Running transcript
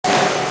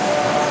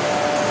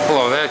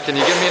Hello there. Can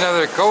you give me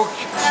another Coke?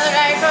 Another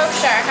Diet Coke?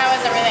 Sure. How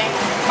was everything?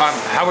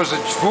 How was the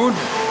food?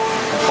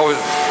 Oh,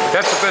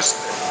 that's the best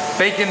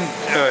bacon,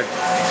 what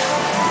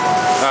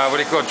do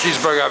you call it,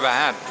 cheeseburger I've ever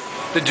had.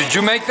 Did you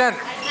make that?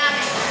 I did not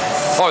make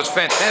it. Oh, it's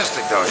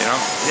fantastic though, you know?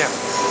 Yeah.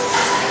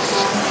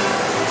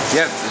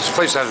 Yeah, this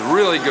place has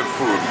really good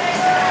food.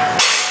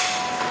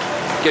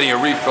 Getting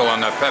a refill on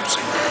that Pepsi.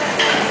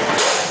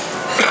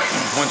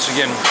 Once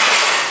again,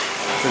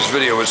 this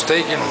video was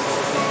taken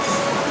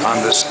on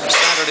this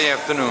Saturday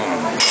afternoon,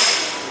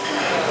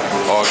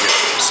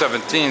 August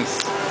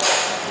 17th,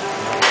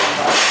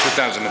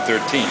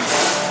 2013.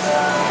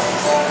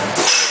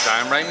 The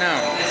time right now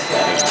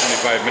is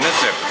 25 minutes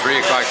after 3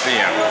 o'clock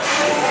p.m.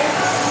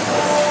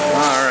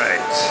 All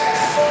right.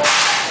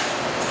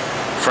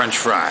 French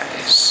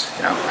fries,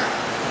 you know.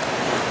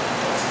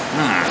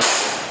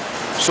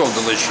 So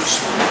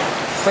delicious.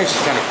 The place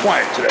is kind of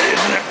quiet today,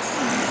 isn't it?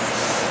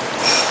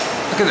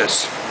 Look at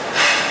this.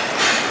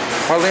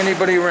 Hardly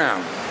anybody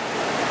around.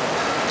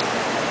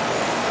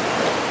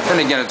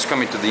 Then again, it's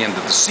coming to the end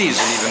of the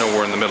season, even though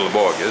we're in the middle of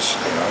August,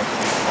 you know.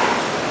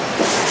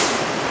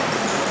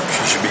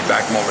 She should be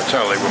back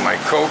momentarily with my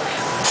Coke.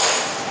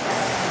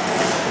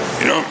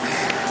 You know.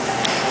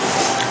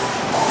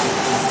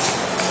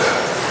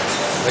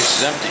 The place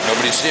is empty.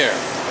 Nobody's here.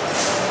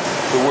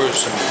 There were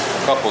some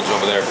couples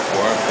over there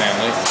before,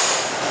 family.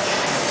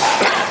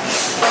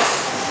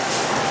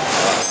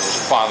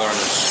 His father and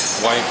his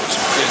wife with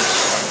some kids.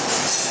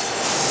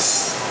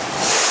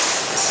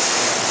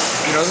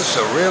 You know, this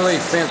is a really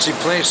fancy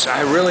place.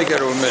 I really got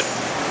to admit.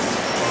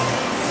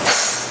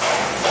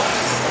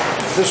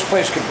 This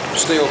place could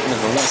stay open in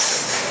the winter.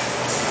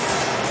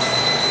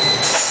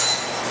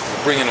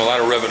 It'll bring in a lot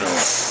of revenue.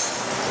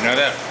 You know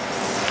that?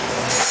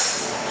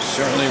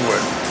 Certainly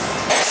would.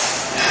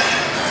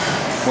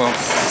 Well,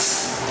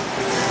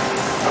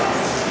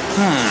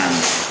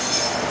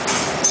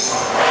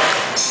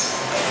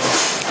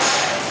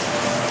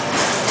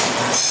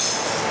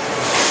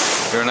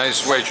 You're a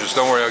nice waitress.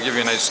 Don't worry, I'll give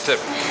you a nice tip.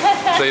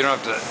 So you don't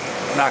have to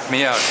knock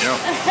me out, you know?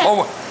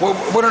 Oh,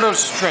 what are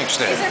those drinks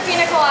there? These are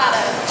pina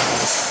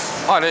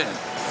coladas. Oh,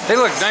 they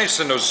look nice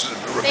in those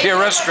Pier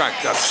restaurant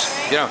cups.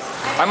 You know,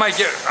 I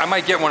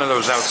might get one of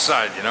those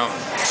outside, you know?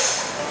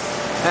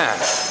 Yeah.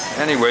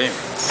 Anyway,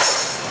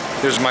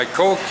 here's my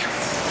Coke.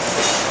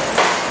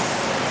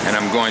 And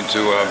I'm going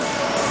to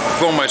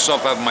fill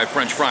myself up with my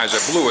French fries. I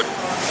blew it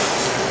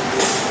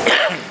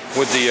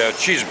with the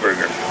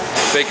cheeseburger,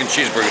 bacon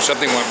cheeseburger.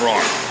 Something went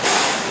wrong.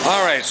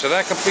 All right, so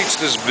that completes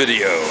this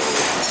video.